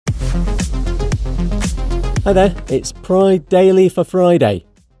Hi there, it's Pride Daily for Friday.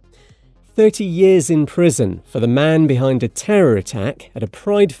 30 years in prison for the man behind a terror attack at a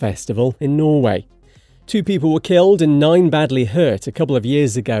Pride festival in Norway. 2 people were killed and 9 badly hurt a couple of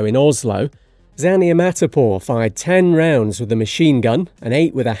years ago in Oslo. Zania Matapor fired 10 rounds with a machine gun and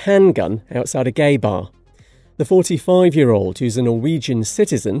 8 with a handgun outside a gay bar. The 45-year-old, who's a Norwegian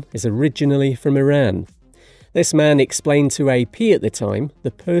citizen, is originally from Iran. This man explained to AP at the time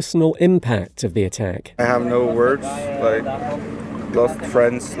the personal impact of the attack. I have no words, lost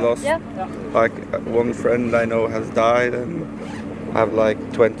friends, one friend I know has died and I have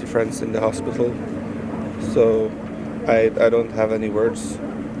 20 friends in the hospital. So I don't have any words.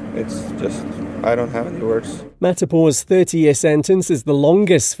 It's just, I don't have any words. Matapor's 30-year sentence is the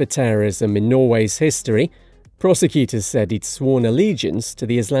longest for terrorism in Norway's history. Prosecutors said he'd sworn allegiance to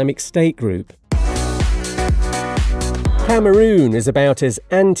the Islamic State group. Cameroon is about as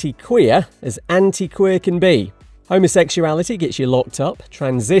anti-queer can be. Homosexuality gets you locked up,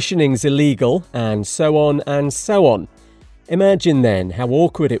 transitioning's illegal, and so on and so on. Imagine then how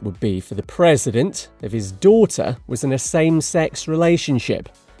awkward it would be for the president if his daughter was in a same-sex relationship.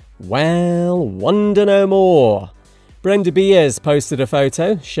 Well, wonder no more. Brenda Beers posted a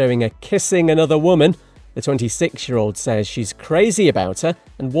photo showing her kissing another woman. The 26-year-old says she's crazy about her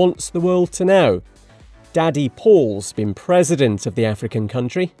and wants the world to know. Daddy Paul's been president of the African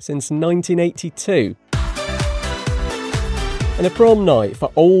country since 1982. And a prom night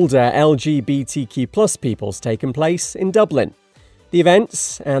for older LGBTQ+ people's taken place in Dublin. The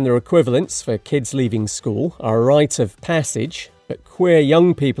events and their equivalents for kids leaving school are a rite of passage, but queer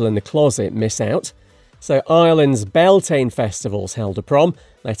young people in the closet miss out. So Ireland's Beltane Festival's held a prom,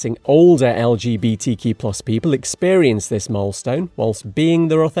 letting older LGBTQ+ people experience this milestone whilst being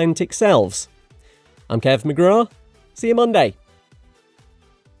their authentic selves. I'm Kev McGrath. See you Monday.